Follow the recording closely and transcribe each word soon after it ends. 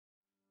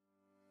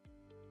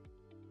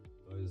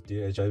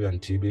still HIV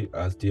and TB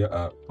are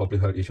still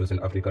public health issues in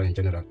Africa in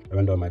general,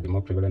 even though it might be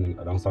more prevalent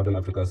around Southern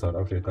Africa, South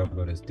Africa,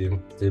 but it's still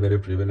very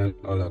prevalent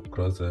all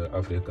across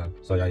Africa.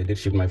 So yeah, I did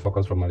shift my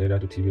focus from malaria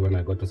to TB when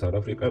I got to South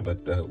Africa,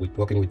 but with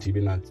working with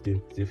TB now,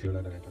 still feel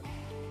that I can.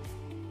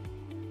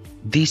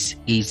 This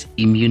is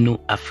Immuno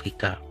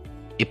Africa,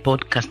 a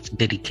podcast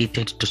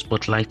dedicated to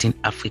spotlighting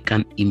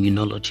African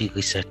immunology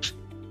research.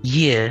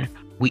 Here,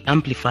 we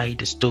amplify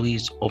the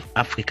stories of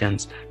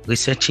Africans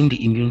researching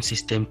the immune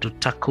system to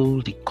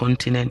tackle the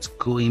continent's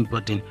growing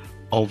burden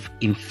of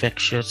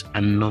infectious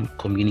and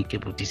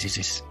non-communicable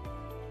diseases.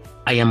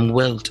 I am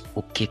Weld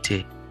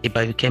Okete, a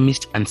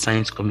biochemist and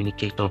science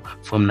communicator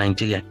from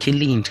Nigeria,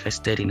 keenly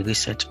interested in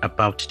research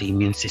about the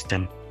immune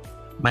system.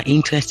 My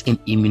interest in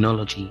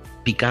immunology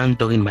began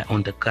during my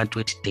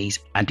undergraduate days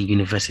at the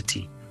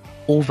university.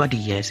 Over the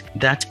years,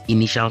 that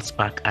initial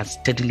spark has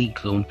steadily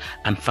grown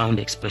and found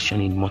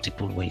expression in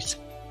multiple ways.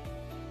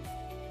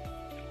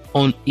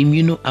 On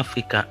Immuno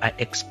Africa, I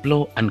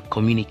explore and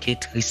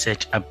communicate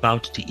research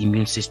about the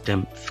immune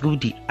system through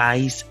the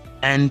eyes,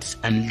 hands,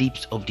 and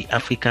lips of the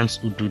Africans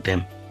who do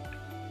them.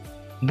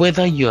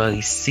 Whether you are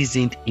a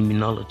seasoned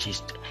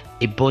immunologist,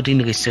 a budding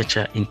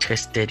researcher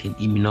interested in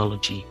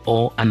immunology,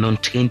 or an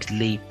untrained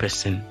lay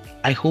person,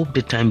 I hope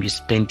the time you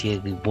spend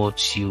here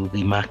rewards you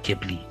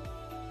remarkably.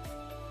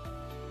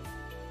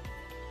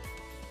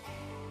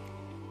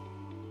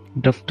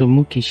 Dr.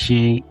 Muki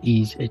Shey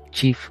is a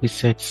Chief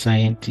Research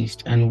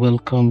Scientist and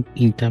Wellcome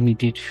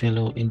Intermediate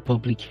Fellow in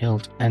Public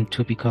Health and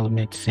Tropical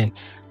Medicine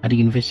at the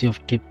University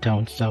of Cape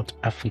Town, South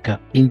Africa.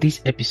 In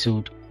this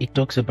episode, he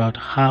talks about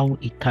how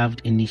he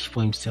carved a niche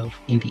for himself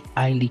in the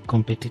highly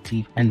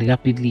competitive and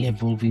rapidly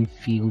evolving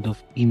field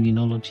of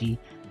immunology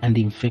and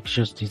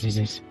infectious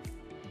diseases.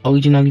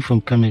 Originally from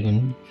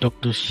Cameroun,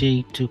 Dr.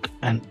 Shey took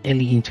an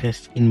early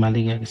interest in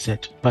malaria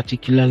research,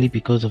 particularly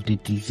because of the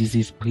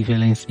disease's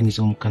prevalence in his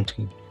home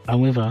country.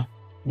 However,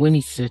 when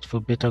he searched for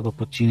better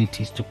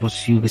opportunities to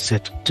pursue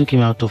research took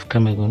him out of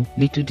Cameroun,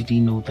 little did he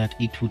know that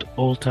it would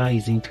alter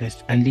his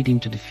interest and lead him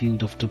to the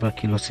field of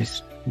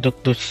tuberculosis.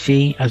 Dr.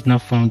 Shey has now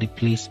found a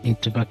place in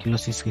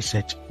tuberculosis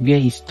research, where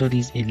he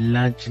studies a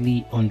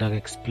largely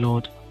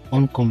underexplored,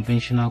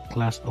 unconventional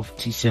class of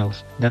T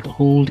cells that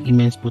hold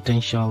immense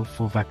potential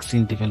for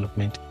vaccine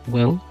development.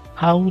 Well,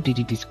 how did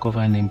he discover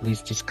and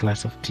embrace this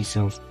class of T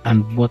cells,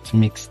 and what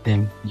makes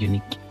them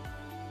unique?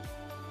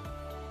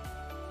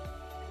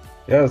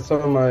 Yeah,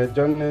 so my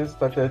journey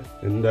started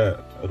in the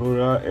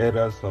rural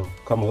areas of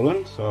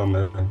Cameroun. So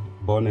I'm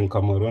born in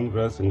Cameroun,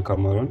 raised in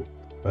Cameroun,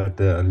 but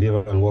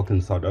live and work in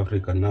South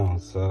Africa now.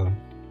 So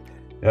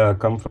yeah, I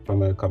come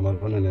from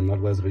Cameroun in the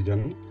northwest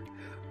region.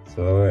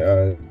 So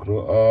I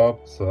grew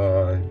up, so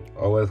I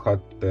always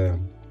had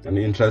an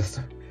interest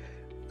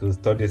to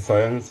study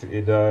science,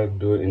 either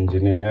do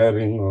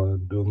engineering or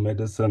do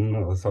medicine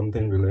or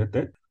something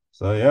related.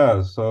 So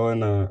yeah, so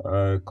when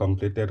I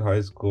completed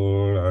high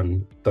school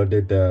and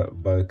studied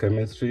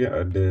biochemistry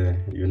at the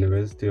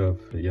University of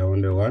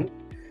Yaoundé 1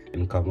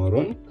 in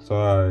Cameroon. So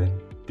I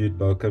did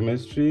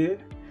biochemistry.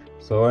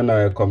 So when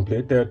I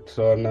completed,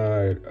 so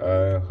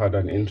I had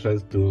an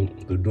interest to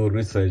do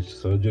research.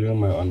 So during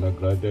my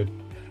undergraduate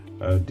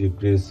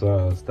degree,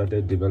 so I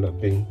started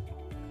developing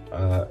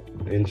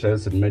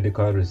interest in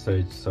medical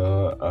research.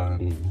 So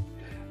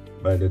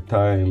by the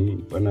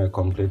time when I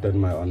completed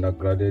my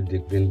undergraduate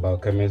degree in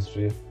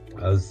biochemistry,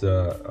 as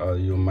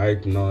you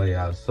might know,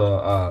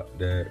 so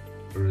the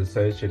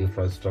research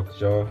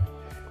infrastructure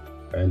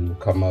in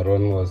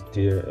Cameroun was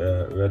still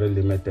very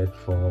limited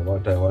for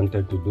what I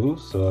wanted to do.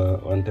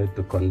 So I wanted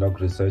to conduct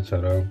research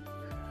around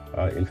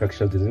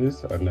infectious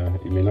disease and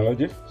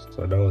immunology.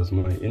 So that was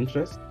my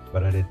interest.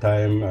 But at the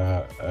time,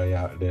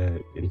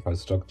 the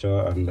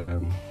infrastructure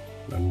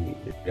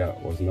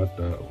was not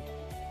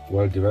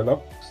well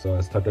developed, so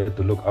I started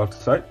to look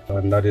outside,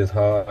 and that is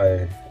how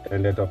I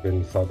ended up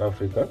in South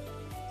Africa,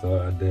 so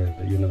at the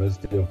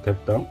University of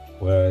Cape Town,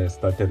 where I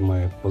started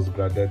my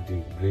postgraduate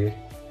degree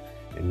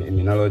in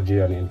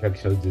immunology and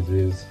infectious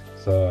disease.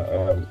 So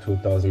around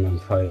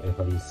 2005,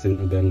 and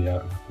since then,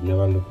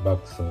 never looked back.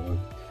 So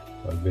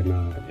it's been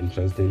an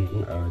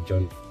interesting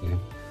journey.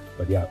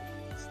 But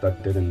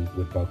started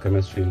with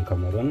biochemistry in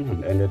Cameroon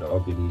and ended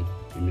up in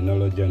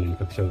immunology and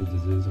infectious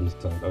disease in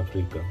South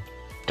Africa.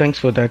 Thanks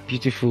for that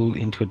beautiful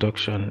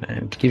introduction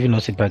and giving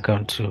us a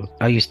background to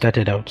how you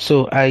started out.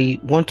 So I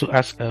want to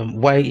ask,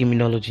 why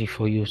immunology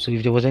for you? So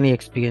if there was any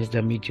experience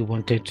that made you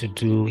wanted to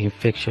do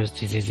infectious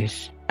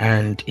diseases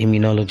and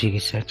immunology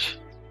research?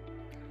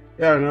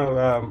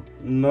 Yeah,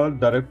 no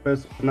direct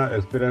personal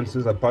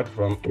experiences apart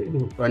from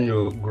when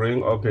you're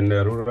growing up in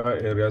the rural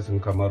areas in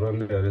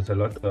Cameroon. There is a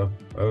lot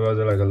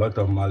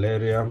of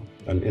malaria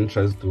and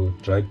interest to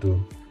try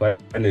to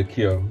find a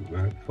cure,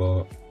 right,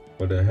 for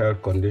the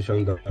health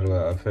conditions that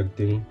were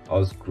affecting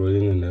us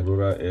growing in the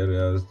rural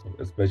areas,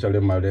 especially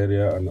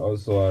malaria. And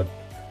also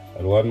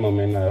at one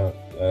moment I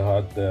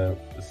had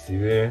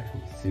severe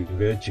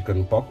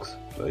chicken pox.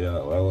 So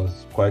I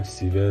was quite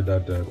severe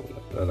that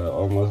I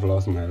almost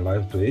lost my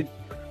life to it.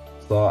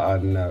 So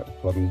and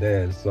from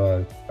there,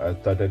 so I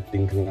started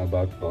thinking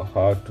about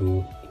how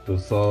to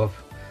solve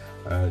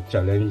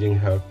challenging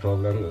health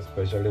problems,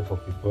 especially for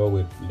people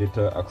with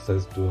little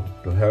access to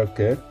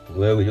healthcare.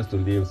 Where we used to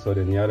live, so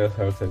the nearest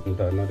health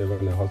center, not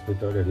even a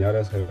hospital, the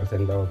nearest health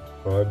center was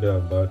probably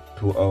about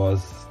 2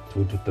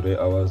 to 3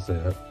 hours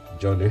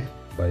journey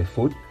by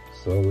foot.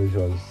 So which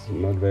was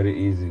not very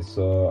easy.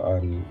 So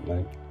and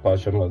my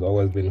passion has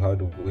always been how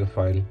do we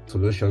find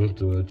solutions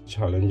to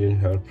challenging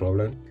health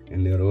problems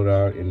in the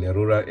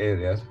rural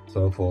areas.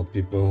 So for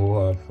people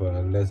who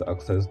have less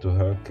access to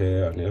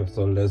healthcare and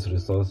also less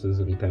resources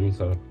in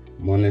terms of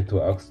money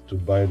to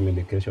buy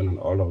medication and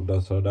all of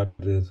that. So that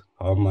is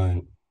how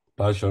my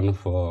passion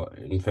for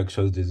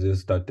infectious disease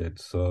started.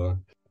 So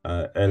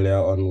earlier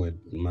on with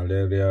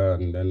malaria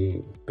and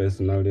then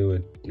personally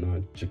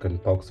with chicken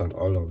pox and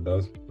all of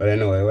those. But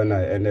anyway, when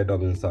I ended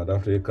up in South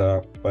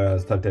Africa, I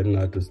started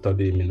now to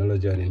study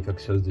immunology and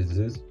infectious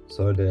disease.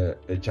 So the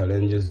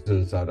challenges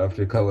in South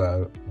Africa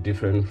were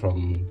different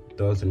from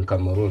those in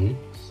Cameroun.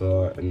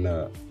 So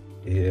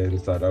here in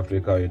South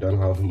Africa, you don't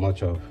have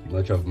much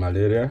of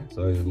malaria,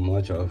 so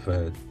much of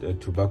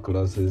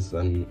tuberculosis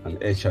and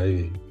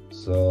HIV.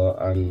 So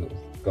and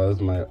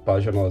because my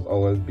passion was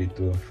always be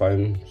to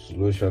find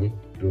solution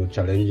to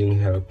challenging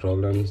health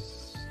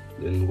problems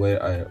in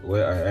where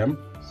I am.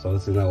 So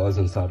since I was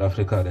in South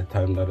Africa at the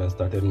time that I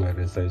started my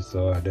research,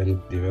 so I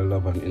then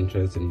developed an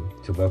interest in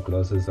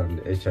tuberculosis and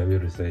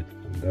HIV research.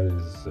 And that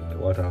is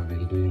what I've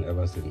been doing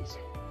ever since.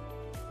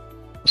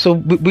 So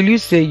will you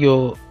say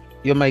your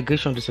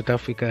migration to South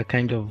Africa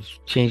kind of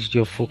changed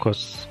your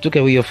focus, took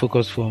away your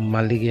focus from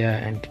malaria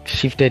and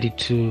shifted it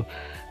to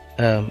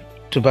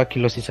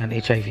tuberculosis and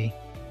HIV?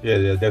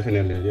 Yeah,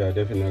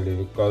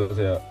 definitely. Because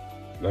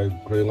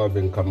like growing up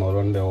in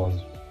Cameroun,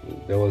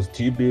 there was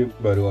TB,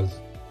 but it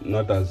was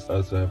not as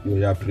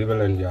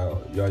prevalent.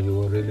 You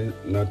will really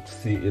not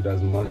see it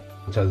as much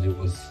as you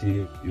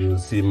will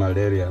see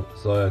malaria.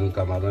 So in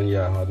Cameroun,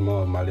 I had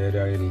more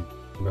malaria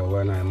but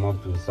when I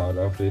moved to South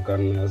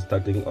Africa,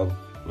 starting off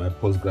my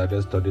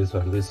postgraduate studies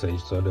and research,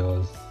 so there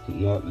was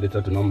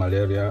little to no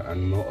malaria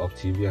and more of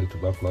TB and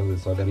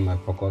tuberculosis. So then my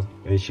focus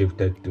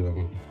shifted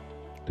to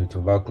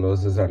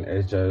tuberculosis and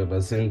HIV,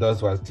 but since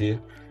those were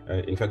still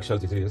infectious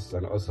disease,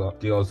 and also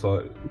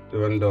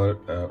even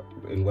though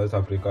in West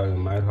Africa you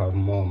might have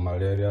more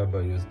malaria,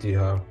 but you still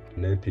have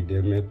an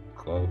epidemic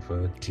of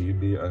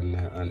TB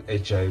and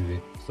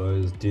HIV. So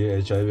it's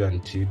still HIV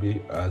and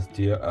TB are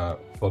still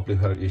public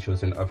health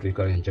issues in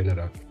Africa in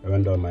general,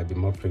 even though it might be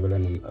more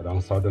prevalent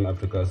around Southern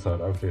Africa,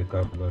 South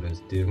Africa, but it's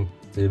still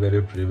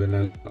very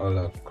prevalent all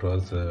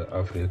across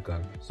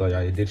Africa. So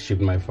I did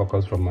shift my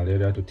focus from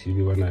malaria to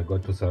TB when I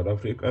got to South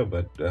Africa,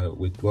 but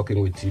with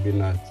working with TB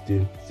now,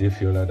 I still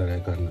feel that I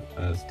can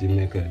still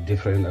make a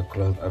difference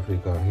across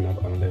Africa,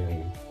 not only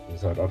in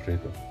South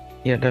Africa.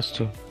 Yeah, that's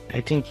true.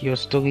 I think your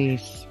story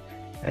is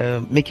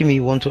making me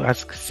want to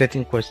ask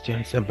certain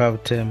questions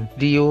about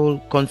the whole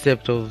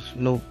concept of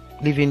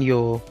leaving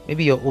your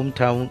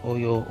hometown or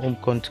your home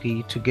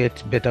country to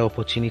get better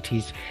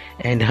opportunities,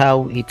 and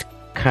how it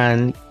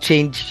can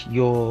change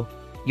your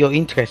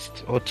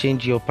interest or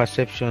change your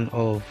perception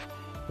of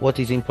what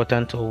is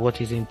important or what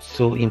isn't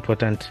so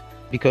important.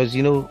 Because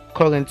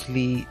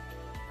currently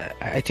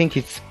I think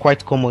it's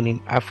quite common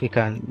in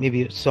Africa and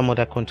maybe some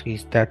other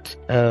countries that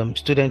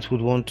students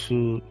would want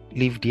to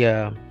leave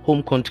their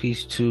home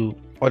countries to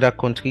other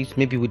countries,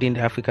 maybe within the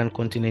African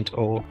continent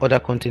or other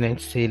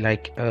continents, say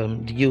like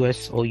the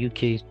US or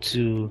UK,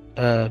 to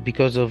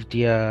because of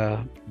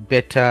their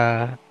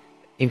better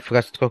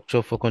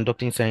infrastructure for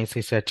conducting science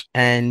research.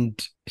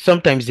 And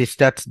sometimes they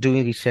start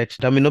doing research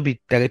that may not be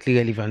directly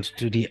relevant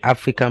to the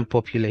African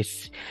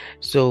populace.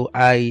 So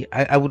I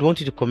would want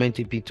you to comment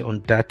a bit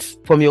on that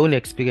from your own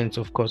experience,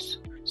 of course.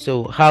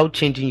 So how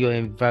changing your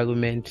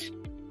environment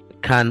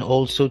can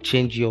also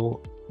change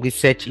your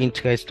research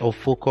interest or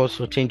focus,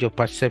 or change your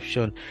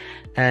perception,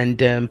 and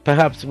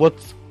perhaps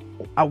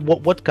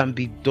what can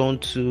be done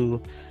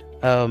to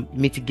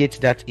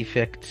mitigate that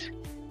effect.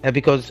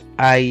 Because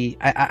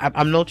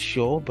I'm not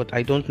sure, but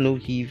I don't know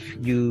if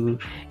you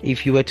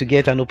were to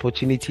get an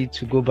opportunity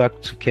to go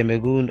back to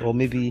Cameroun or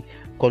maybe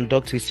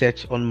conduct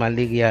research on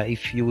malaria,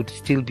 if you would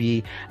still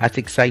be as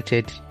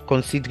excited,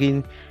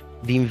 considering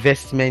the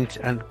investment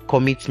and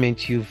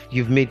commitment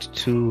you've made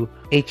to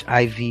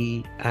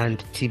HIV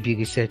and TB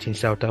research in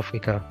South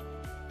Africa.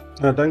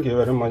 Thank you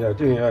very much. I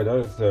think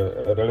that's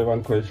a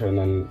relevant question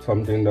and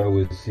something that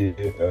we see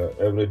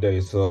every day.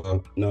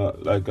 So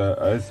like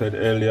I said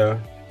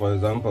earlier, for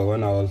example,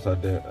 when I was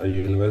at the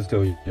University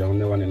of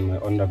Yaoundé in my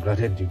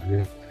undergraduate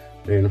degree,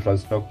 the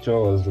infrastructure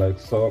was like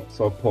so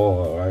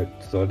poor,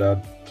 right? So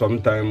that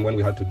sometime when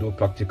we had to do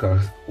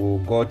practicals, we'll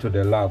go to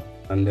the lab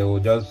and they will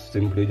just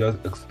simply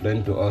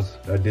explain to us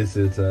that this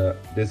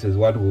is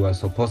what we were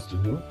supposed to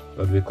do,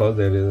 but because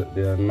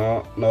there are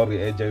no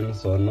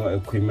reagents or no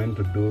equipment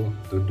to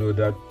do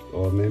that,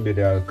 or maybe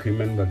there are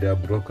equipment but they are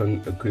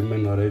broken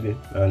equipment already,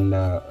 and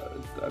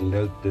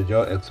they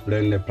just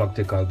explain the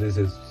practical. This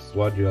is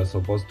what you are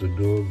supposed to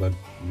do, but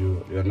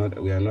we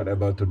are not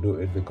able to do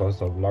it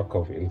because of lack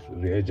of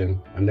reagent.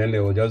 And then they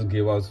will just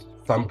give us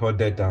sample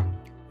data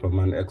from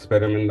an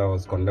experiment that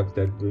was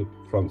conducted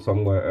from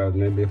somewhere else,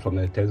 maybe from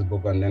a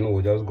textbook, and then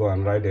we'll just go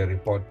and write a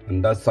report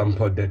on that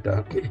sample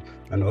data.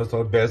 And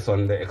also based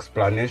on the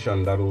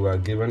explanation that we were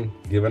given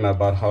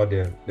about how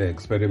the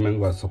experiment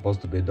was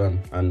supposed to be done,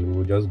 and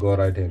we'll just go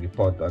write a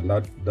report, and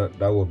that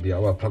will be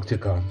our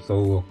practical.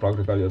 So we'll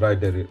practically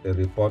write a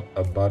report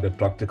about the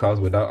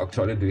practicals without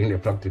actually doing the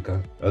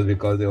practical. That's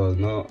because there was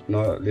no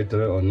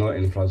literal or no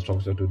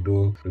infrastructure to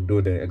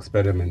do the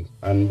experiment.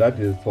 And that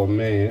is, for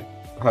me,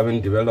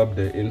 having developed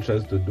the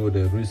interest to do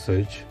the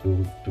research,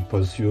 to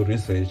pursue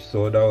research.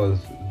 So that was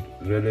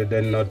really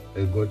then not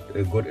a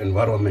good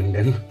environment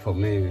then for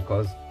me,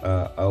 because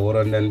I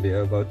wouldn't then be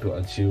able to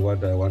achieve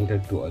what I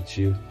wanted to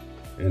achieve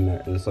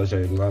in such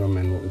an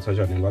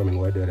environment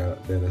where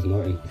there is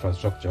no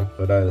infrastructure.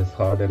 So that is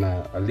how then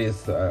I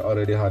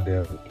already had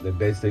the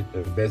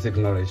basic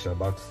knowledge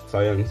about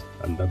science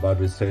and about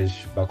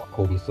research back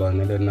home. So I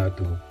needed now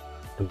to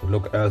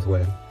look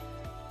elsewhere.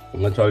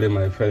 Actually,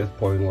 my first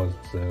point was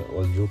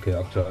UK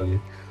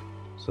actually.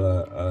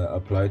 So I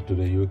applied to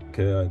the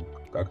UK.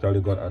 I actually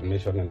got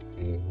admission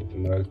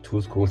in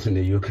 2 schools in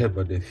the UK,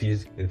 but the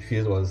fees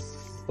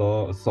was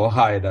so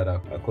high that I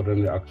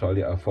couldn't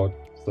actually afford.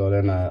 So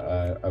then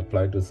I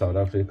applied to South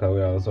Africa,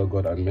 where I also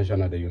got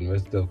admission at the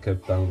University of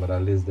Cape Town, but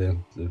at least the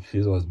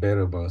fees was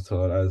bearable.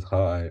 So that's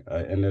how I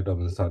ended up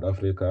in South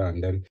Africa.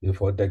 And then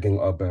before taking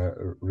up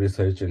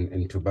research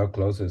in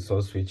tuberculosis,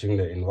 so switching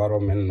the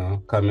environment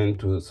now, coming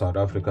to South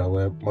Africa,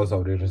 where most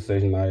of the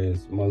research now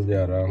is mostly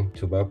around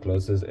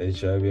tuberculosis,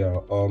 HIV,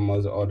 or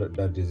almost all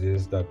that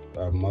disease that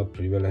are more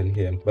prevalent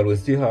here. But we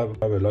still have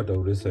a lot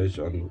of research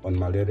on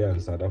malaria in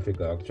South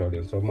Africa,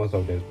 actually. So most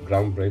of the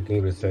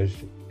groundbreaking research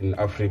in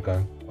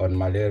Africa on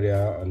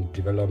malaria and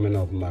development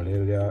of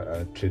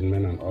malaria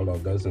treatment and all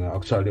of those, and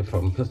actually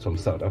from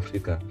South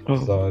Africa.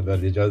 Oh. So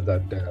that is just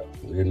that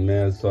in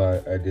May,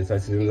 so I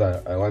decided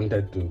I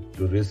wanted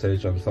to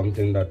research on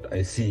something that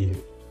I see,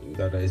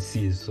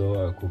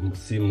 so I could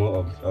see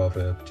more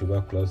of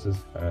tuberculosis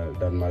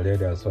than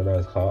malaria. So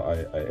that's how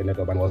I ended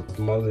up, and was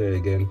mostly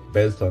again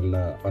based on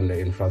the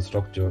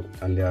infrastructure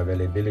and the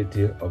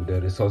availability of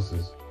the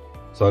resources.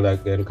 So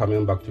like then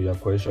coming back to your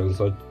question,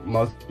 so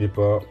most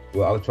people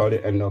will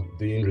actually end up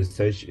doing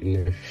research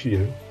in a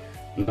field,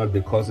 not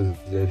because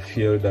it's a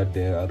field that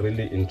they are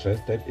really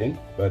interested in,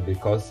 but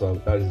because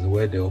that is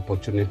where the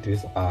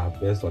opportunities are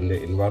based on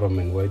the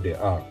environment where they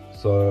are.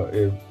 So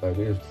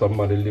if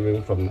somebody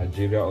living from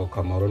Nigeria or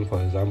Cameroun,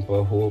 for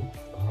example, who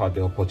had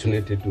the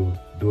opportunity to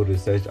do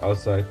research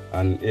outside,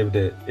 and if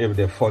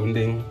the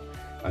funding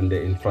and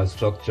the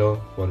infrastructure,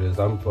 for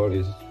example,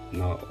 is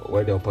now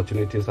where the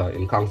opportunities are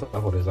in cancer,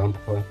 for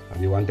example,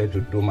 and you wanted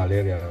to do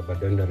malaria, but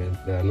then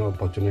there are no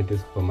opportunities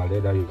for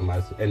malaria, you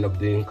must end up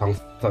doing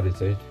cancer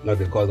research, not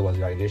because it was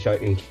your initial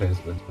interest,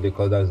 but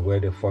because that's where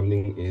the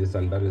funding is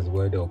and that is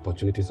where the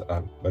opportunities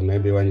are. But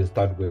maybe when you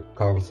start with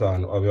cancer,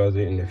 and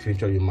obviously in the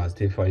future you must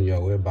still find your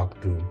way back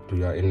to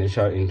your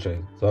initial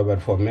interest. So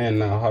but for me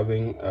now,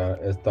 having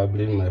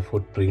established my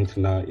footprint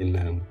now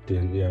in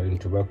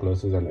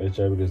tuberculosis and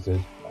HIV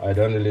research, I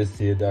don't really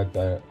see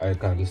that I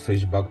can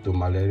switch back to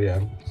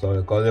malaria. So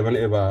because even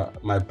if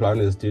my plan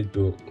is still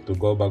to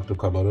go back to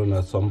Cameroun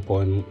at some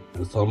point,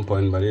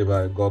 but if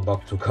I go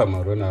back to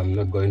Cameroun, I'm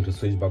not going to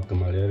switch back to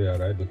malaria,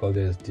 right? Because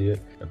there's still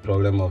a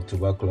problem of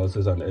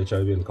tuberculosis and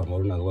HIV in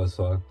Cameroun as well.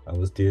 So I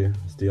will still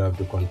have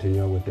to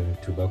continue with the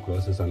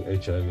tuberculosis and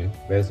HIV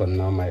based on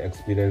now my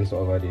experience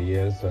over the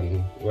years.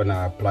 And when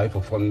I apply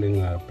for funding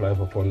now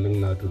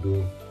to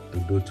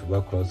do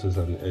tuberculosis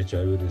and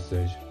HIV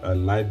research,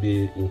 and might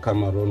be in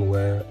Cameroun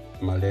where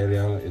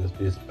malaria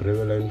is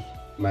prevalent.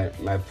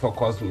 My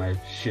focus might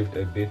shift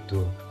a bit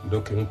to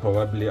looking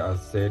probably at,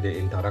 say, the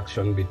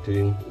interaction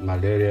between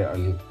malaria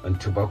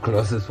and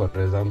tuberculosis, for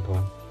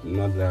example.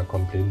 Not that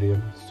completely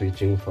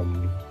switching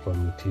from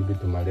TB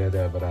to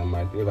malaria, but I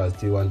might, if I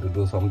still want to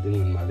do something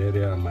in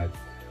malaria, I might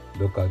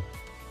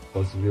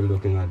possibly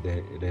looking at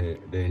the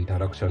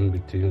interaction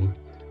between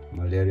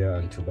malaria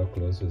and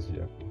tuberculosis.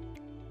 Yeah.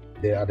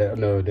 At the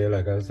end of the day,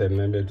 like I said,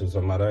 maybe to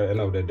summarize, end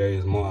of the day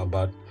is more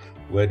about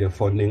where the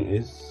funding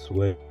is,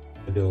 where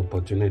the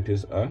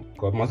opportunities are.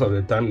 Because most of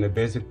the time, the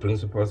basic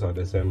principles are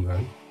the same,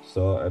 right?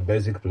 So a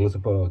basic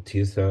principle of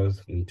T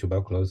cells in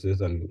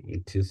tuberculosis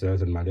and T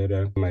cells in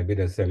malaria might be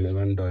the same,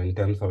 even though in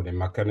terms of the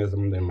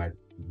mechanism, they might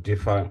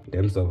differ in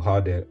terms of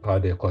how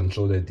they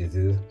control the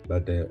disease,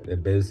 but the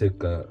basic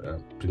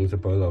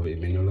principles of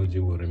immunology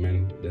will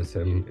remain the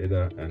same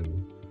either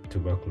in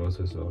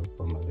tuberculosis or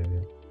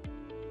malaria.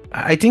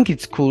 I think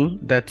it's cool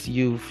that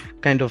you've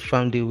kind of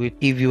found a way.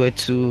 If you were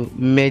to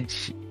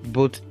merge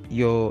both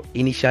your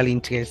initial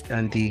interest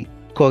and the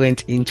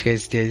current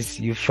interest,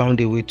 you found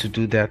a way to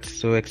do that.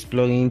 So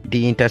exploring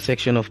the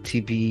intersection of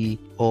TB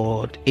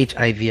or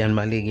HIV and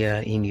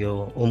malaria in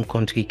your home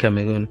country,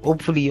 Cameroon.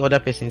 Hopefully other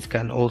persons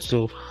can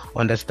also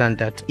understand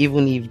that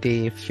even if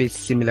they face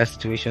similar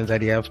situations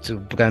that they have to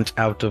branch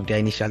out of their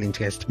initial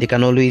interest, they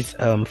can always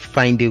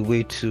find a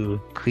way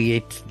to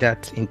create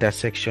that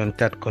intersection,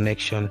 that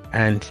connection,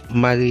 and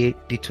marry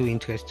the two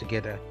interests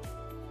together.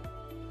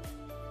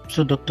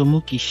 So Dr.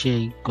 Muki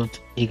Shey got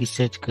a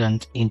research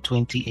grant in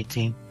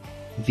 2018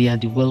 via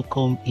the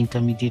Wellcome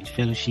Intermediate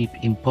Fellowship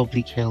in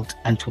Public Health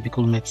and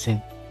Tropical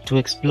Medicine to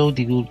explore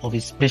the role of a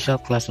special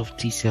class of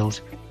T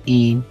cells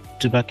in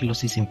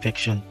tuberculosis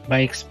infection. By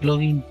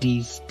exploring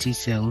these T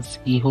cells,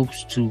 he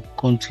hopes to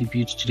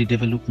contribute to the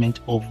development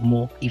of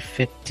more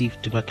effective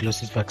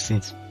tuberculosis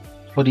vaccines.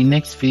 For the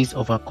next phase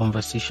of our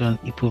conversation,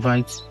 he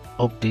provides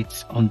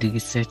updates on the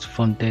research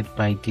funded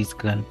by this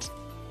grant.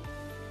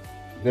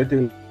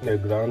 Getting the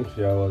grant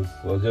here was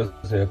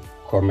just a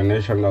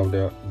combination of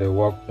the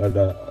work that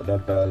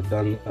I've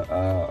done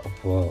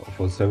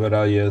for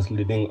several years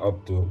leading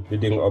up to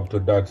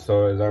that. So,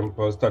 for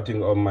example,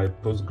 starting on my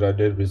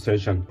postgraduate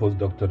research and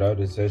postdoctoral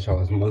research, I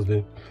was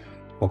mostly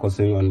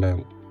focusing on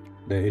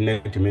the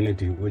innate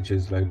immunity, which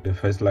is like the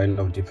first line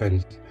of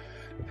defense.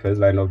 The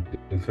first line of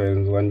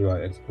defense when you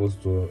are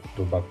exposed to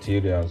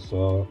bacteria.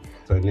 So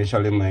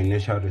initially, my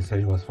initial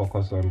research was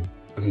focused on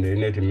the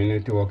innate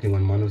immunity, working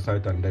on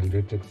monocyte and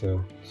dendritic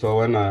cell. So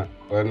when I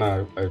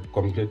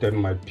completed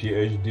my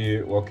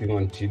PhD working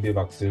on TB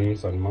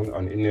vaccines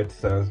on innate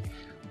cells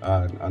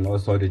and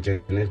also the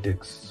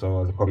genetics,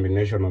 so the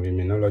combination of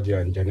immunology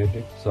and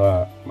genetics.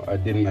 So I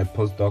did my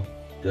postdoc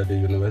at the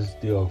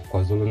University of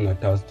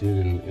KwaZulu-Natal still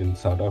in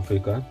South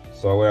Africa.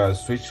 So where I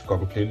switched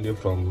completely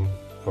from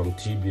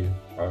TB.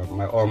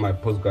 All my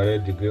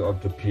postgraduate degree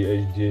up to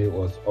PhD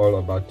was all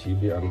about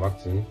TB and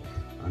vaccine.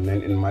 And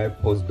then in my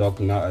postdoc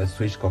now, I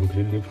switched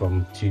completely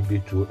from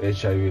TB to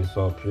HIV.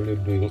 So I'm really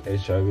doing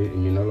HIV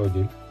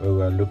immunology, where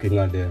we're looking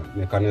at the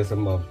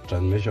mechanism of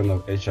transmission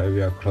of HIV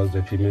across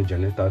the female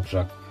genital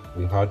tract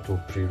and how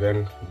to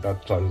prevent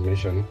that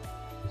transmission.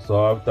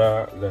 So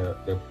after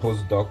the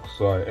postdoc,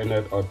 so I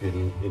ended up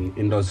in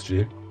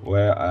industry,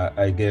 where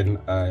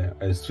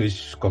I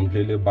switched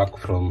completely back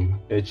from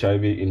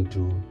HIV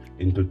into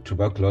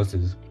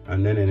tuberculosis.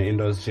 And then in the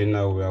industry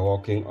now, we are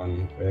working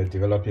on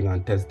developing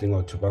and testing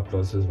of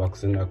tuberculosis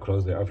vaccine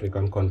across the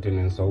African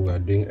continent. So we are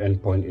doing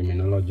endpoint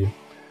immunology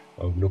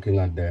of looking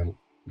at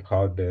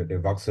how the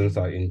vaccines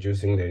are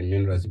inducing the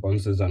immune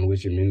responses and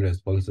which immune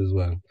responses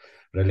were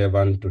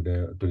relevant to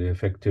the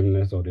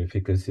effectiveness or the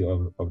efficacy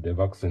of the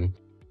vaccine.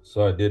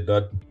 So I did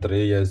that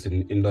 3 years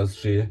in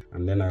industry,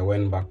 and then I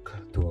went back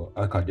to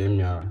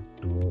academia,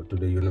 to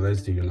the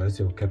University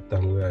of Cape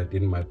Town, where I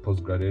did my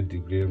postgraduate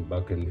degree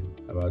back in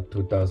about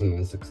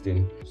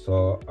 2016.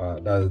 So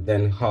that's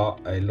then how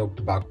I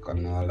looked back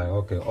and I was like,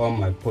 okay, all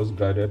my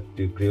postgraduate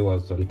degree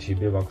was on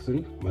TB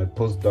vaccine. My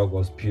postdoc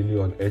was purely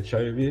on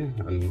HIV,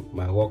 and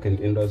my work in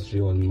industry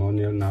was more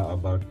now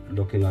about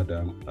looking at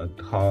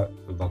how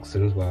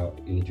vaccines were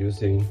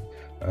inducing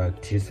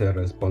T cell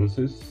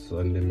responses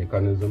and the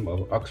mechanism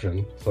of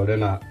action. So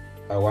then I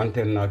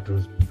wanted now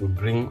to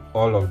bring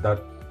all of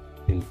that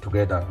in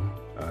together.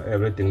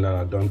 Everything that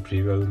I've done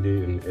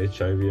previously in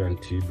HIV and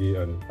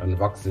TB and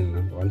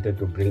vaccine, I wanted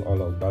to bring all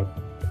of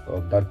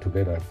that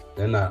together.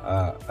 Then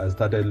I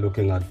started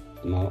looking at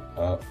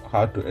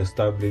how to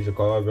establish,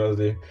 because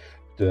obviously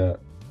the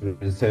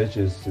research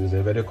is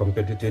a very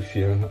competitive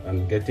field,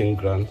 and getting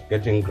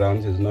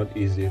grants is not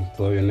easy.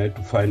 So you need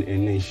to find a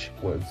niche,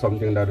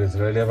 something that is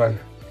relevant,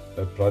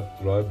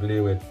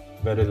 probably with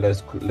very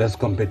less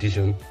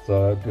competition,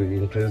 so to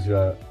increase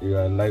your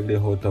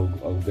livelihood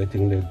of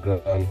getting the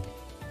grant.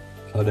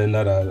 So then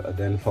that I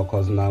then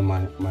focus now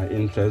my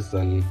interest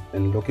in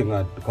looking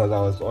at, because I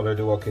was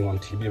already working on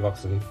TB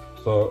vaccine,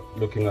 so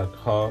looking at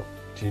how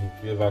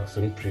TB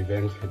vaccine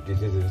prevents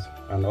diseases,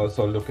 and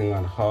also looking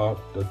at how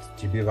the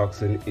TB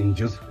vaccine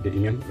induce the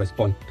immune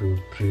response to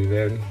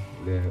prevent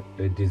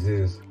the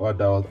disease.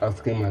 What I was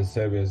asking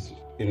myself is,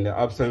 in the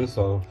absence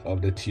of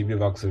the TB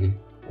vaccine,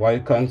 why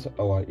can't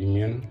our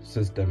immune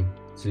system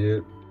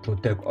still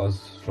protect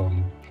us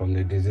from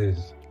the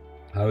disease?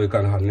 How we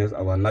can harness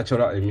our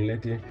natural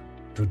immunity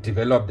to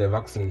develop the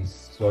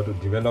vaccines. So to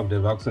develop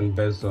the vaccine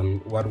based on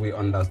what we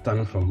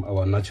understand from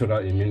our natural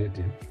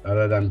immunity,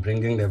 rather than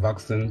bringing the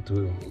vaccine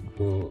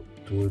to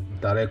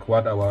direct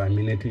what our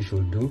immunity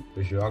should do.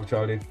 We should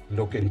actually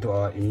look into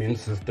our immune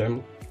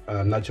system,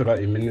 natural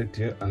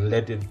immunity, and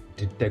let it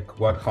detect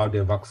how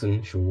the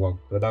vaccine should work.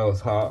 So that was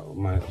how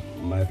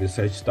my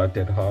research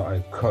started, how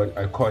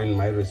I coined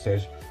my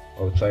research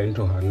of trying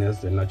to harness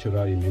the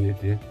natural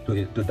immunity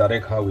to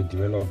direct how we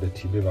develop the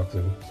TB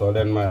vaccine. So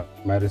then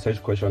my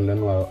research question then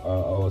I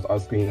was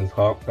asking is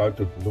how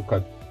to look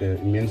at the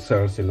immune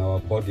cells in our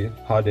body,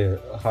 how they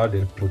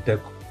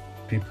protect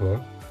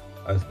people,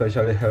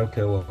 especially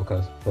healthcare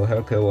workers. So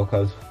healthcare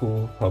workers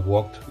who have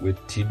worked with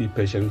TB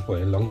patients for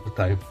a long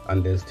time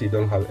and they still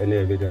don't have any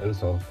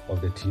evidence of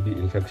the TB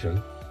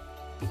infection.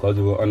 because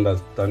you will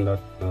understand that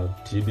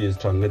TB is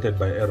transmitted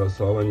by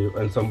aerosol.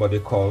 When somebody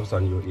coughs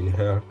and you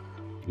inhale,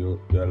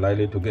 you're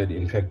likely to get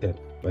infected.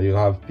 But you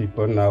have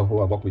people now who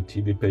have worked with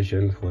TB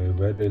patients for a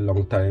very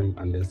long time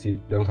and they still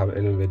don't have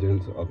any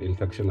evidence of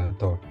infection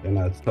at all. Then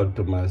I thought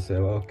to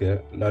myself,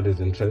 okay, that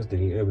is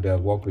interesting. If they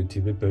have worked with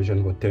TB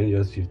patients for 10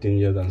 years, 15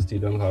 years and still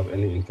don't have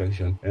any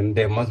infection, and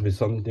there must be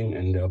something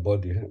in their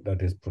body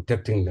that is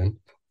protecting them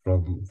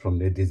from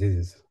the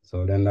diseases.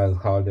 So then that's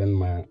how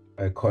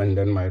I coined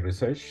my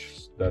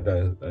research that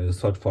I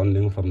sought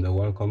funding from the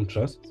Wellcome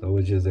Trust, so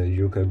which is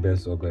a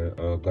UK-based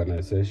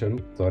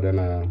organization. So then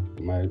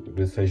my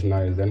research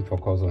now is then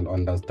focused on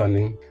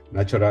understanding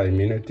natural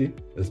immunity,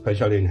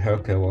 especially in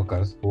healthcare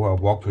workers who have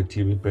worked with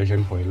TB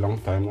patients for a long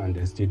time and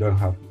they still don't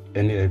have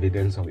any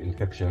evidence of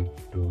infection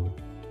to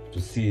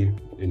see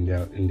in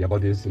their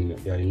bodies, in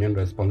their immune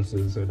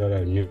responses, so that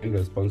immune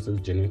responses,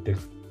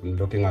 genetics,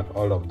 looking at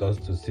all of those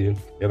to see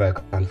if I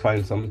can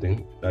find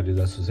something that is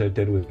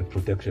associated with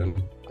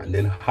protection, and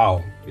then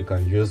how you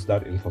can use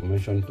that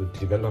information to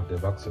develop the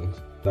vaccines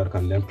that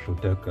can then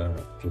protect a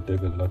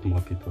lot more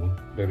people.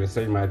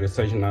 My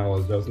research now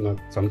was just not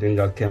something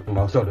that came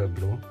out of the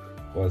blue.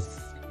 It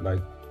was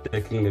like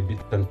taking the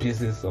bits and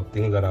pieces of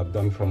things that I've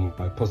done from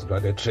my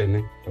postgraduate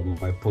training, from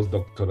my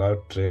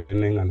postdoctoral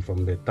training, and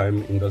from the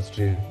time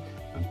industry,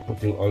 and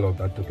putting all of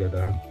that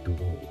together to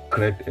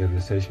create a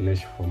research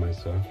niche for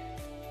myself.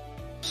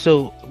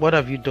 So what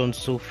have you done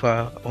so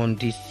far on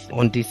this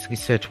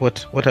research?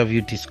 What have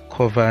you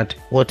discovered?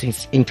 What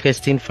is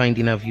interesting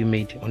finding have you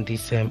made on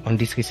this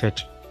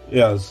research?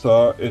 Yeah,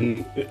 so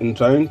in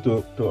trying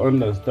to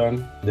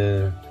understand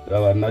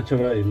our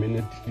natural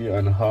immunity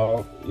and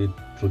how it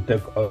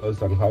protects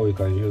us and how we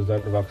can use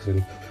that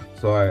vaccine,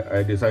 so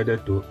I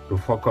decided to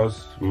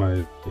focus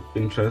my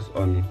interest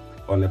on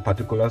a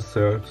particular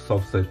cell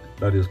subset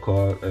that is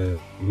called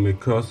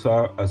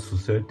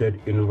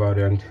mucosal-associated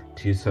invariant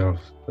T cells.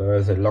 So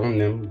there's a long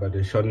name, but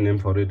the short name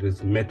for it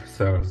is MAIT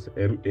cells,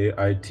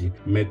 MAIT,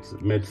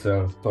 MAIT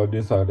cells. So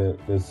these are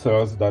the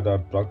cells that are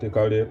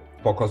practically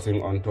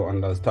focusing on to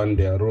understand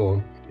their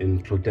role in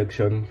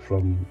protection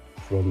from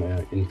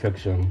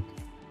infection.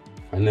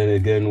 And then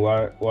again,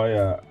 why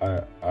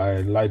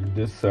I like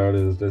this cell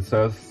is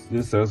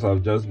these cells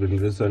have just been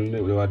recently,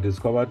 we were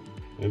discovered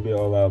maybe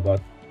over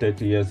about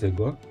 30 years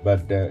ago,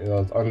 but it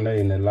was only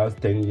in the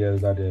last 10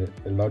 years that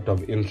a lot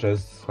of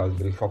interest has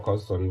been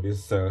focused on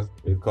these cells,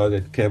 because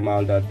it came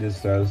out that these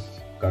cells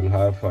can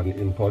have an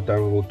important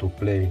role to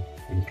play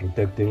in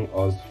protecting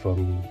us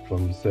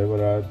from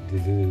several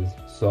diseases.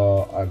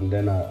 So, and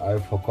then I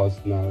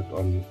focused now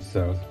on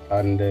cells.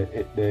 And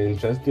the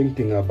interesting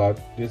thing about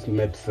these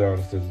MAIT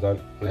cells is that,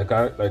 like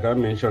I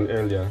mentioned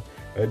earlier,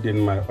 I did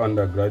my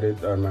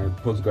undergraduate and my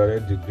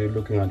postgraduate degree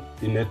looking at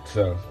innate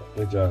cells,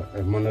 which are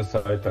a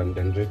monocyte and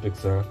dendritic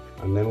cell.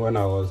 And then when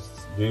I was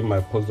doing my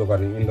postdoc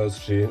in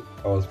industry,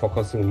 I was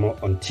focusing more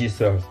on T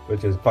cells,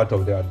 which is part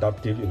of the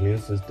adaptive immune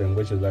system,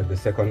 which is like the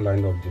second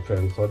line of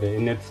defense. So the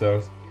innate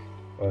cells,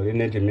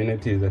 innate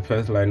immunity is the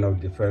first line of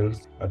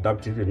defense,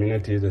 adaptive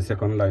immunity is the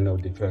second line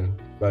of defense.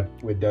 But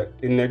with the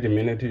innate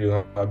immunity, you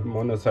have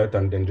monocyte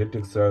and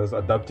dendritic cells,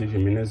 adaptive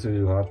immunity,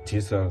 you have T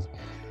cells.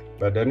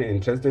 But then the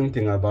interesting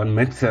thing about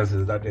MAIT cells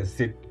is that they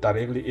sit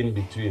directly in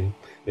between.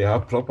 They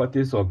have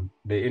properties of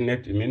the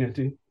innate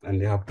immunity and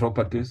they have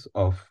properties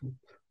of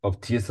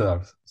T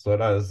cells. So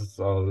that's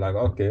like,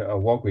 okay, I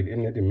work with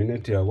innate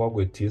immunity, I work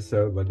with T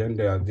cells, but then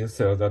there are these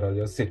cells that are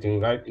just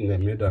sitting right in the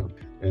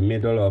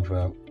middle of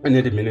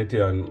innate immunity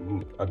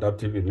and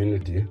adaptive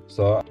immunity.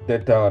 So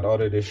data had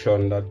already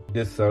shown that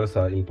these cells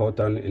are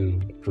important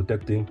in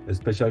protecting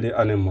especially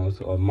animals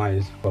or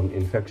mice from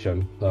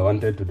infection. So I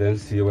wanted to then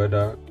see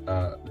whether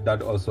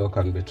that also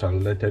can be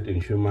translated in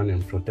human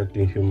in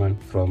protecting human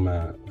from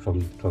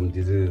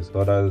disease.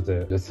 So that's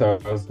the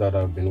cells that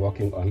I've been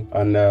working on.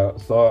 And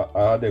so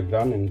I had a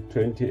grant in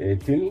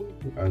 2018,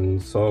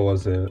 and so it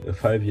was a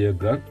 5-year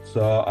grant.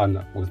 So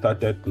and we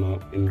started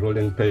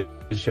enrolling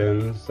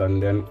patients,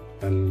 and then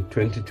in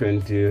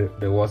 2020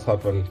 the worst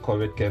happened,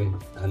 COVID came,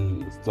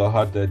 and so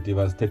had a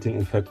devastating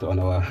effect on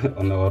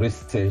our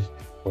research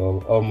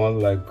for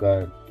almost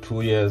like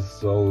 2 years.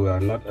 So we are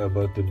not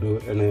able to do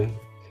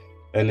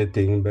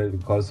anything, but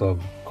because of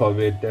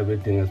COVID,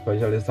 everything,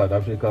 especially South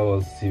Africa,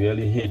 was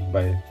severely hit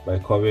by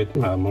COVID.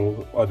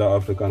 Among other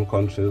African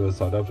countries,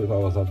 South Africa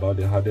was about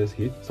the hardest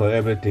hit. So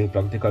everything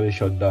practically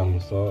shut down.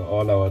 So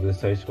all our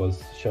research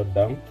was shut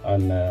down.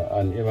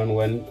 And even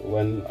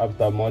when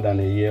after more than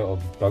a year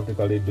of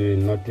practically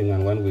doing nothing,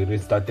 and when we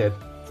restarted,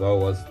 so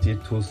it was still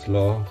too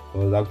slow. It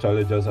was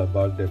actually just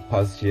about the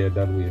past year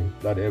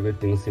that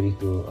everything seemed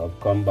to have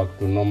come back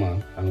to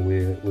normal, and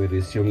we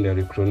resumed the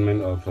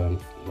recruitment of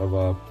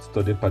our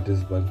study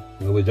participants.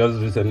 We just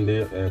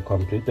recently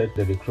completed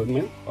the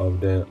recruitment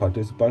of the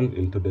participants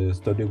into the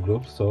study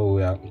group. So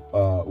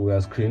we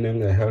are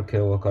screening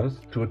healthcare workers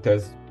through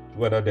tests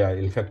whether they are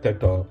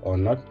infected or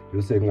not,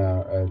 using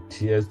a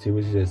TST,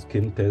 which is a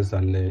skin test,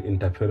 and the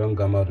interferon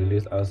gamma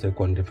release as a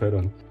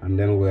quantiferon. And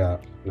then we are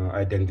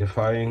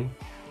identifying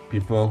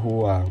people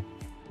who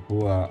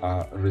who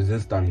are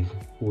resistant,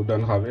 who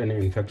don't have any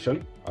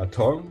infection at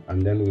all,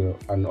 and then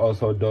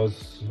also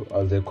those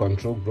as a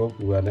control group,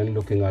 we are then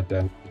looking at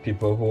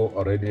people who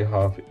already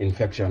have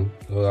infection.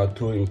 So there are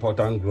two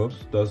important groups: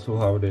 those who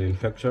have the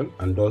infection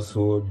and those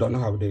who don't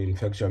have the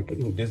infection,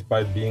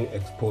 despite being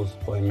exposed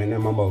for a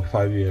minimum of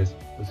 5 years.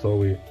 So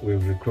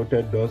we've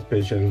recruited those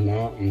patients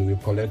now, and we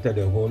collected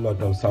a whole lot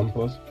of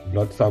samples,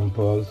 blood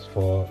samples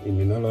for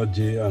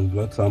immunology and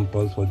blood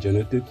samples for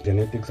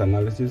genetics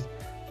analysis,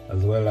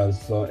 as well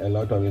as a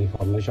lot of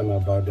information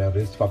about their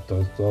risk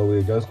factors. So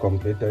we just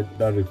completed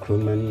that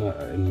recruitment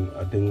in,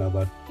 I think,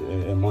 about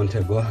a month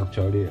ago,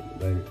 actually,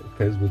 the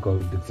first week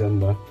of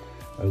December,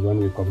 is when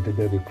we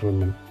completed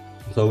recruitment.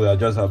 So we are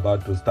just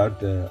about to start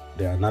the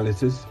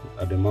analysis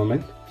at the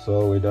moment.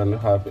 So we don't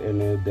have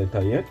any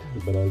data yet,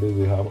 but at least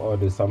we have all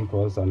the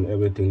samples and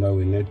everything that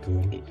we need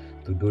to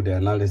do the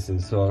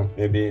analysis. So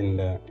maybe in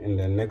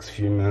the next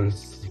few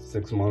months,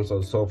 6 months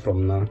or so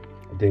from now,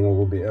 I think we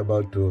will be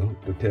able to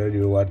tell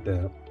you what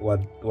the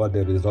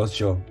results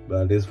show.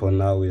 But at least for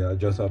now, we are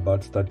just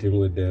about starting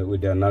with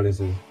the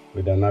analysis.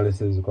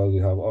 Because we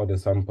have all the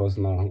samples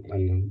now,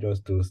 and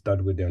just to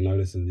start with the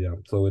analysis. Yeah.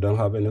 So we don't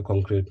have any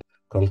concrete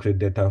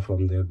data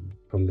from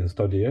the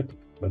study yet.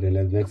 But in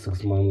the next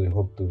 6 months, we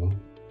hope to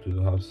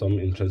have some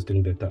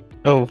interesting data.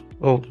 Oh,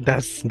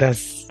 that's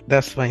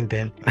fine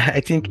then. I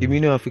think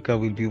Immuno-Africa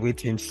will be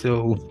waiting.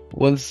 So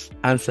once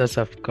answers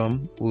have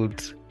come,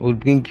 we'll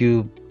bring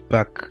you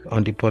back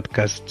on the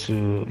podcast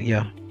to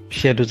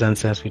share those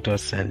answers with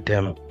us, and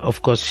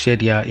of course share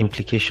their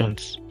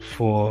implications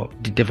for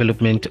the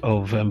development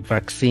of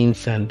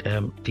vaccines and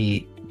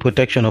the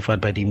protection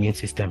offered by the immune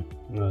system.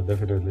 No,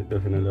 definitely.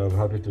 I'm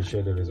happy to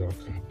share the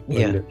results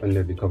when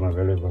they become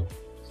available.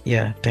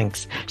 Yeah,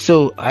 thanks.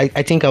 So I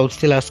think I would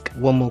still ask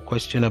one more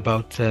question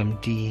about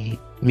the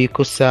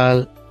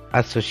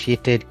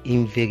mucosal-associated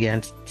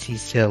invariant T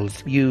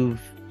cells. You've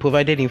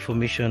provided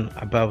information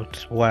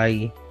about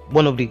why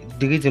one of the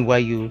reason why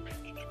you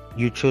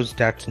chose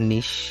that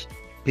niche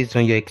based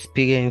on your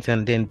experience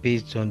and then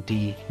based on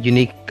the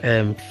unique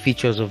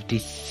features of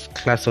this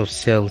class of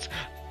cells.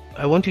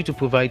 I want you to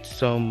provide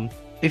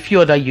a few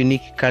other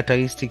unique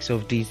characteristics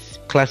of this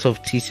class of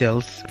T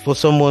cells for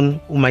someone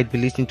who might be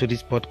listening to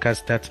this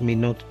podcast that may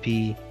not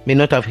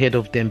have heard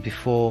of them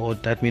before, or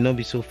that may not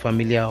be so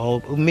familiar,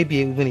 or maybe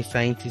even a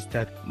scientist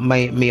that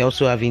may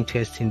also have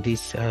interest in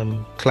this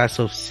class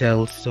of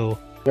cells. So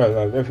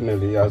yeah,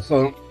 definitely. Yeah.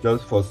 So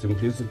just for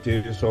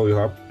simplicity, so we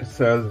have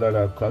cells that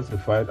are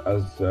classified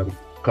as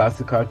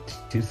classical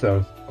T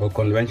cells or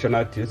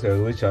conventional T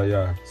cells, which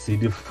are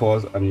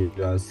CD4s and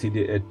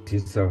CD8 T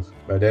cells.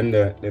 But then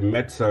the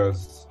MAIT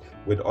cells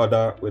with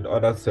other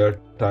cell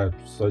types,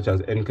 such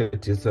as NK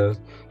T cells,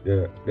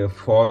 they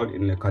fall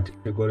in the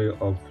category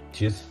of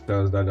T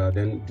cells that are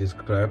then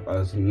described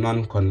as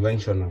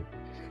non-conventional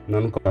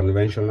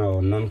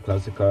or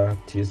non-classical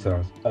T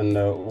cells. And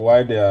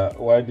why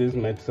these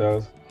MAIT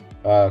cells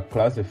are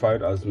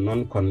classified as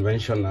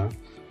non-conventional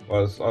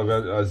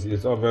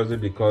is obviously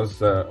because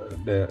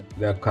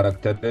their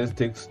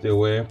characteristics, the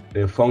way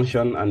they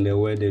function and the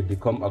way they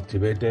become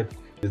activated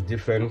is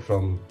different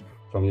from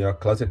your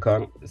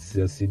classical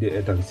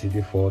CD8 and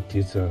CD4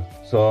 T cells.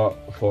 So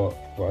for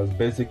as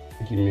basic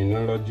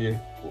immunology,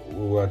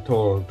 we were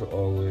told,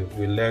 or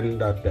we learned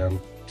that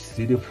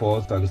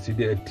CD4s and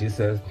CD8 T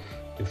cells,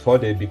 before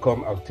they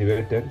become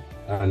activated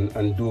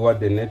and do what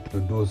they need to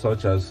do,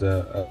 such as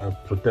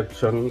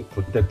protecting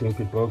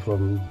people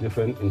from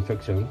different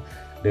infections,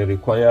 they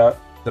require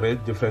three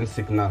different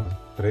signals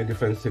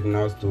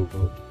to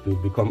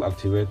become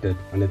activated.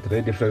 And the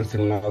three different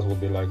signals will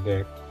be like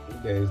there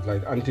is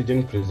like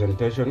antigen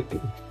presentation,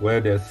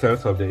 where the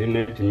cells of the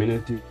innate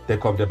immunity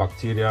take up the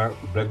bacteria,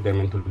 break them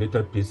into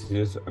little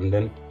pieces, and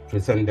then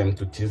present them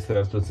to T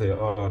cells to say,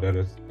 oh, there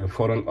is a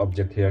foreign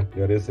object here.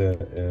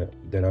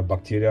 There are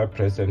bacteria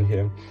present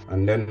here.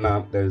 And then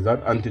there is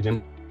that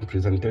antigen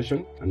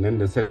presentation. And then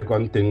the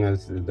second thing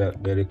is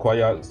that they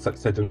require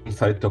certain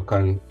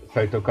cytokine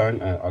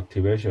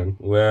activation,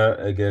 where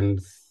again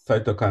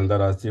cytokines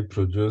that are still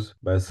produced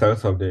by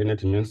cells of the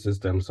innate immune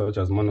system, such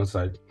as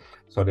monocytes.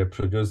 So they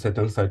produce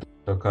certain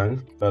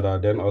cytokines that are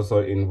then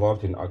also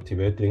involved in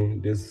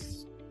activating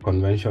this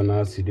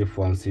conventional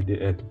CD4 and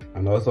CD8.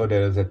 And also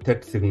there is a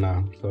third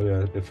signal.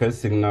 So the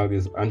first signal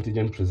is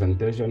antigen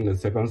presentation. The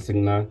second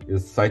signal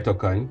is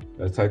cytokine.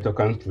 The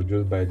cytokine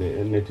produced by the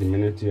innate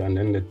immunity. And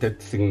then the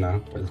third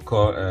signal is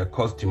called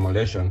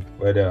co-stimulation,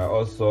 where there are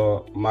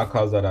also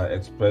markers that are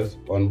expressed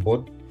on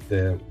both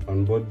the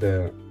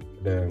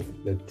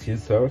T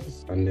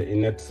cells and the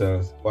innate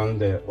cells when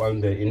they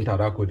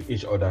interact with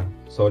each other.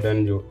 So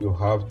then you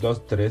have those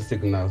three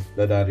signals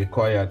that are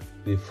required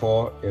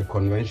before a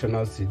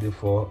conventional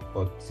CD4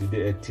 or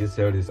CD8 T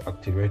cell is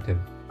activated.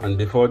 And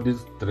before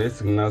these three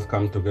signals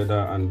come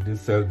together and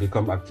these cells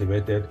become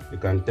activated, it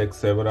can take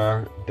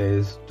several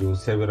days to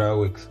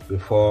several weeks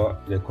before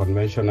the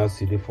conventional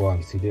CD4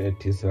 and CD8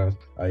 T cells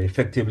are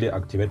effectively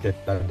activated,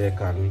 that they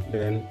can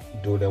then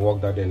do the work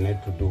that they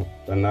need to do.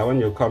 And now when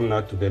you come now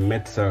to the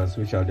MAIT cells,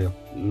 which are the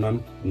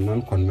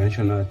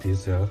non-conventional T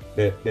cells,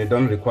 they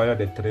don't require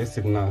the three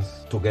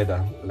signals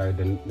together like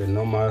the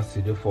normal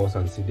CD4s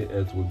and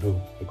CD8s will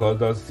do, because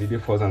those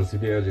CD4s and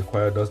CD8s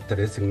require those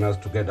three signals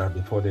together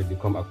before they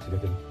become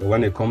activated. But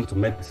when it comes to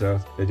MAIT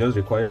cells, they just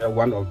require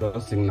one of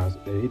those signals.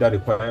 They either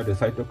require the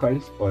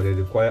cytokines or they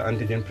require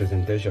antigen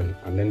presentation,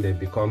 and then they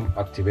become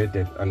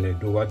activated and they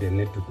do what they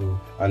need to do.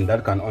 And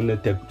that can only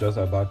take just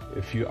about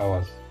a few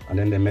hours. And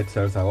then the MAIT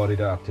cells are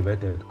already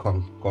activated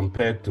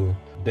compared to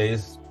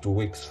days to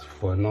weeks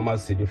for normal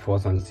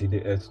CD4s and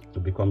CD8s to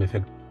become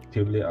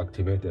effectively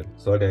activated.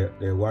 So the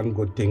one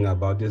good thing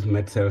about these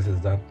MAIT cells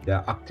is that they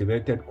are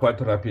activated quite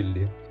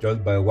rapidly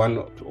just by one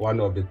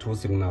of the two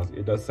signals,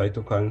 either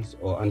cytokines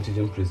or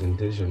antigen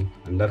presentation,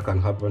 and that can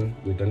happen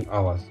within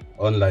hours.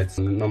 Unlike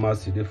normal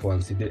CD4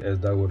 and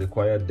CD8 that will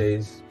require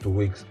days to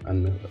weeks,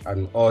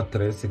 and all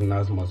three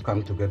signals must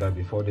come together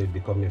before they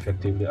become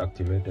effectively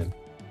activated.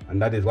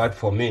 And that is what,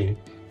 for me,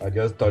 I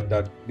just thought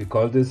that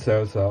because these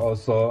cells are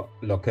also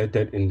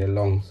located in the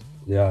lungs,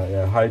 they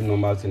are high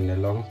numbers in the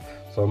lungs.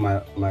 So my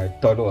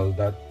thought was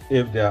that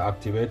if they are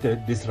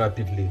activated this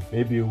rapidly,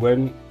 maybe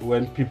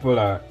when people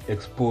are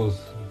exposed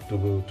to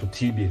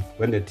TB,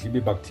 when the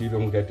TB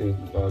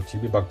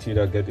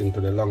bacteria get into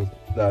the lungs,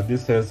 that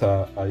these cells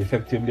are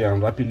effectively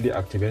and rapidly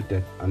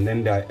activated, and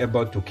then they are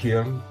able to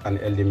kill and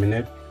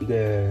eliminate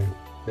the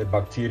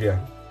bacteria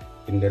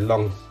in the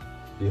lungs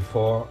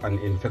before an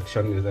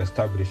infection is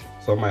established.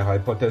 So my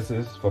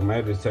hypothesis for my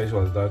research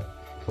was that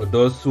for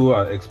those who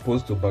are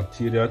exposed to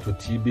bacteria, to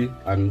TB,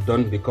 and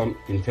don't become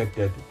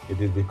infected, it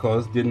is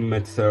because the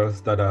MAIT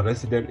cells that are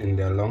resident in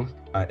their lungs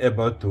are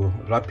able to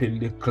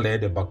rapidly clear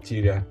the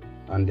bacteria,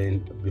 and then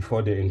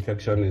before the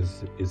infection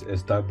is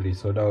established.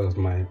 So that was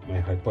my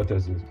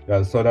hypothesis.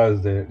 Yeah, so that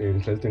is the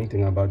interesting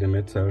thing about the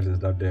MAIT cells, is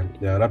that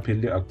they are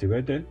rapidly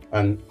activated,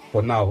 and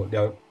for now they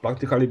are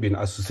practically been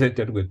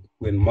associated with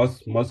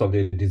most of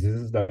the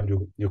diseases that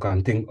you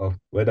can think of,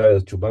 whether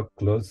it's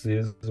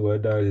tuberculosis,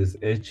 whether it's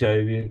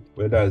HIV,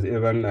 whether it's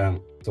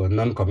even so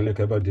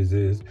non-communicable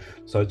disease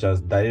such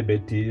as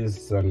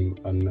diabetes and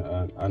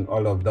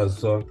all of that.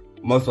 So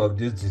most of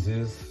these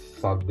diseases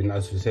have been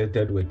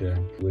associated with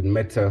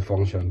MAIT cell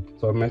function.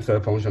 So MAIT cell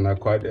function are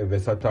quite a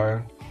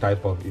versatile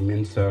type of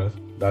immune cells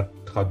that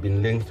have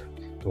been linked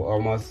to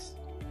almost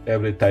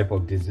every type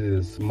of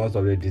disease. Most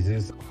of the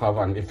diseases have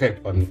an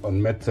effect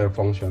on MAIT cell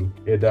function,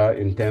 either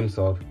in terms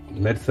of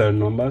MAIT cell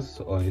numbers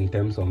or in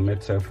terms of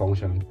MAIT cell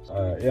function.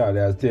 There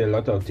are still a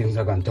lot of things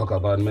I can talk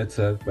about MAIT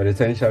cells, but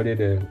essentially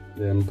the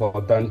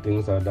important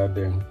things are that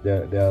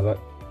they are,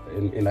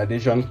 in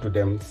addition to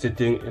them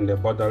sitting in the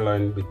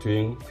borderline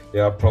between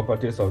their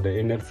properties of the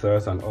innate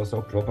cells and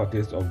also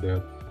properties of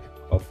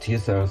T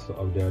cells,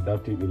 of the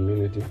adaptive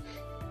immunity,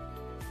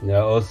 they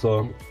are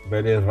also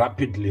very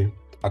rapidly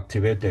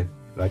activated,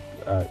 like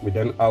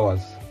within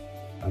hours,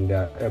 and they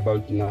are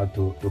able now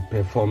to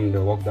perform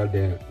the work that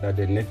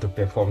they need to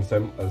perform,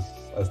 same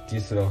as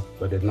T cells.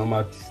 But the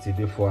normal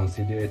CD4 and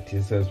CD8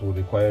 T cells will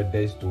require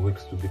days to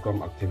weeks to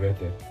become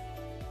activated.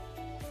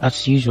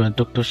 As usual,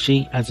 Dr.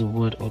 Shey has a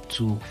word or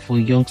two for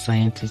young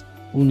scientists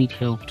who need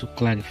help to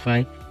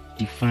clarify,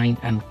 define,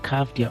 and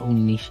carve their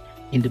own niche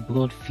in the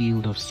broad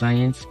field of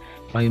science,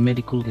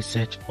 biomedical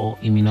research, or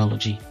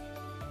immunology.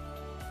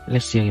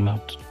 Let's hear him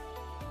out.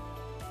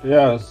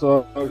 Yeah,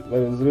 so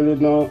there is really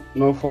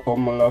no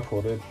formula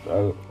for it,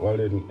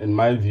 in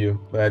my view.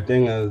 But I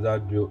think is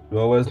that you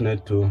always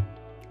need to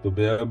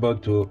be able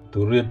to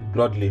read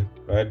broadly,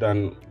 right?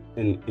 And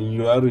in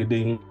your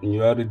reading,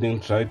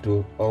 try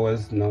to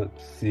always not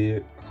see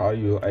how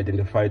you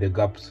identify the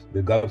gaps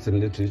in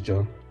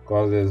literature,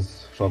 because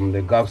it's from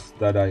the gaps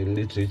that are in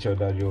literature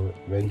that you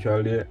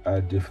eventually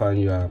define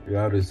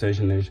your research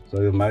niche.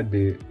 So you might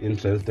be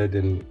interested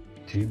in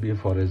TB,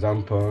 for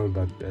example,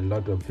 but a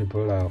lot of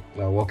people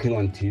are working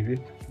on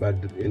TB. But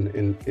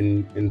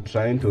in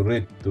trying to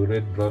read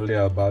broadly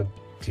about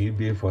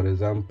TB, for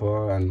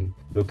example, and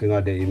looking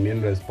at the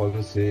immune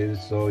responses,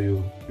 so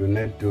you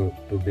need to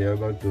be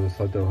able to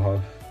sort of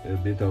have a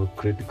bit of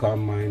critical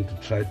mind to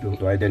try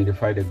to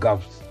identify the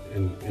gaps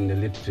in the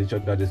literature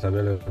that is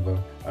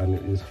available, and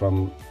it's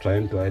from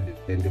trying to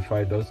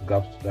identify those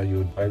gaps that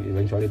you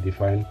eventually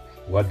define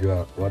what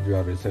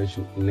your research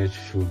niche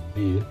should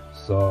be.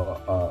 So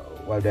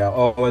while there are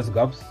always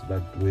gaps,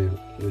 but we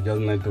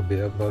just need to be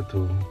able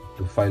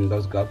to find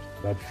those gaps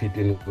that fit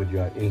in with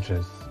your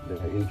interests, the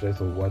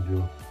interest of what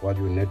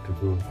you need to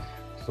do.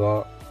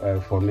 So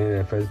for me,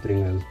 the first thing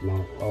is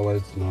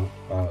always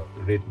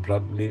read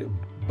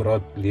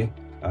broadly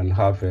and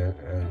have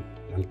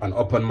an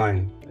open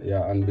mind,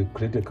 and be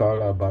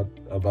critical about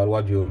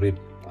what you read,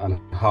 and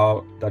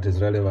how that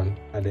is relevant.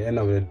 At the end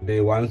of the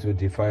day, once you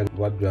define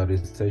what your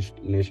research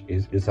niche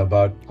is, it's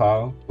about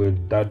how will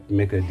that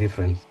make a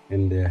difference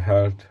in the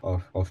health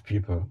of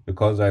people.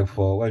 Because like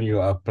for when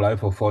you apply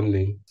for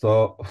funding,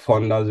 so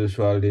funders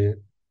usually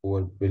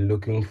will be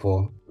looking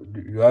for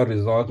your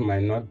result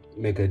might not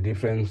make a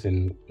difference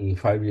in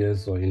 5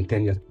 years or in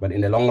 10 years, but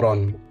in the long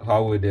run,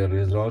 how will the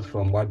results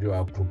from what you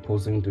are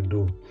proposing to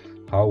do,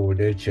 how will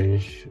they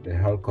change the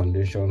health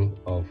condition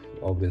of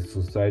the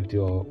society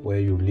or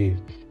where you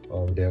live,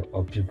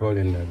 of people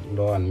in the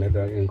low and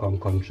middle income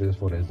countries,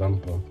 for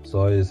example.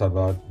 So it's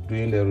about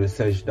doing the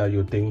research that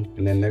you think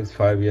in the next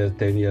 5 years,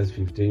 10 years,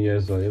 15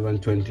 years, or even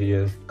 20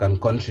 years can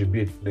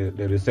contribute.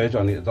 The research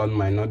on its own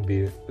might not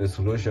be the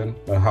solution,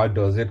 but how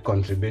does it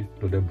contribute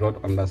to the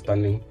broad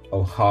understanding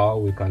of how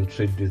we can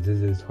treat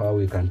diseases, how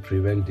we can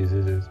prevent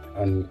diseases.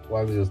 And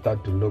once you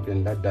start to look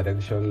in that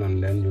direction,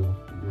 and then you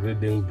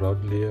reading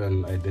broadly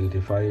and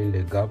identifying the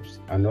gaps,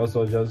 and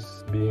also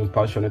just being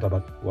passionate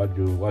about what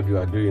you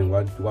are doing,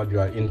 what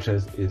your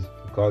interest is,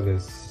 because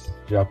it's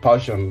your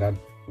passion that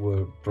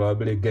will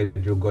probably get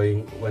you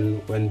going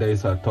when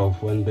days are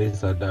tough, when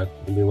days are dark,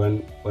 maybe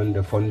when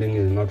the funding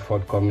is not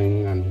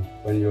forthcoming and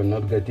when you're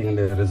not getting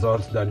the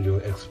results that you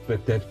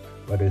expected,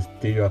 but it's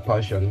still your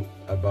passion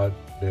about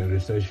the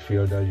research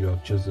field that you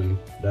have chosen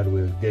that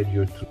will get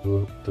you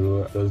through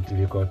those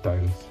difficult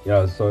times.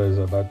 Yeah, so it's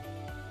about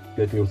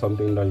getting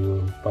something that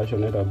you're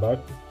passionate about,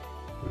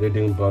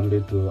 reading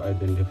broadly to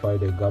identify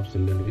the gaps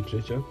in the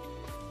literature,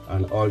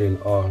 and all in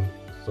all,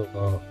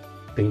 so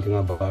thinking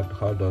about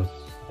how does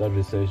that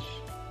research,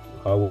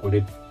 how would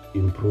it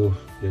improve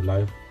the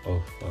life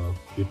of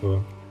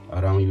people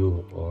around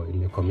you or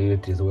in the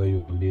communities where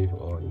you live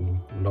or in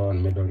low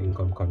and middle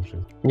income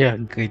countries. Yeah,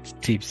 great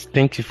tips.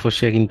 Thank you for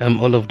sharing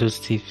all of those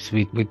tips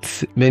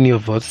with many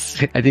of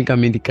us. I think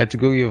I'm in the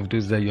category of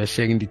those that you are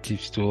sharing the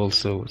tips to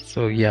also.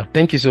 So yeah,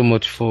 thank you so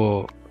much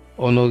for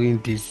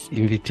honoring this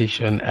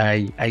invitation.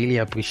 I really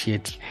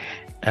appreciate.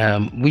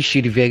 Wish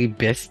you the very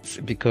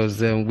best,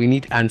 because we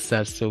need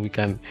answers so you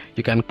can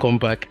come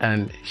back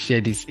and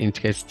share this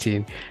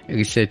interesting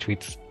research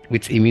with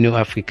Immuno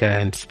Africa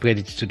and spread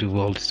it to the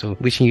world. So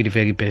wishing you the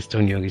very best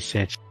on your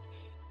research.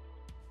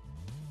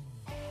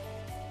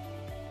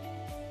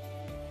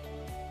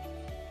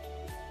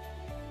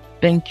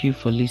 Thank you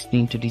for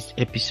listening to this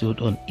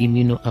episode on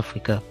Immuno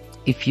Africa.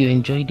 If you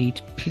enjoyed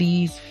it,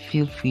 please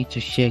feel free to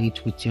share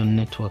it with your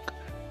network.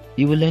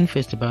 You will learn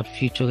first about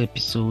future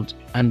episodes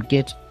and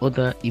get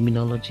other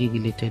immunology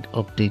related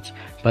updates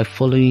by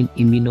following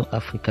Immuno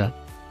Africa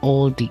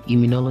or the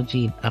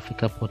Immunology in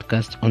Africa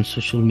podcast on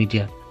social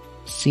media.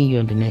 See you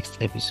on the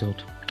next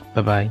episode.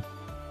 Bye-bye.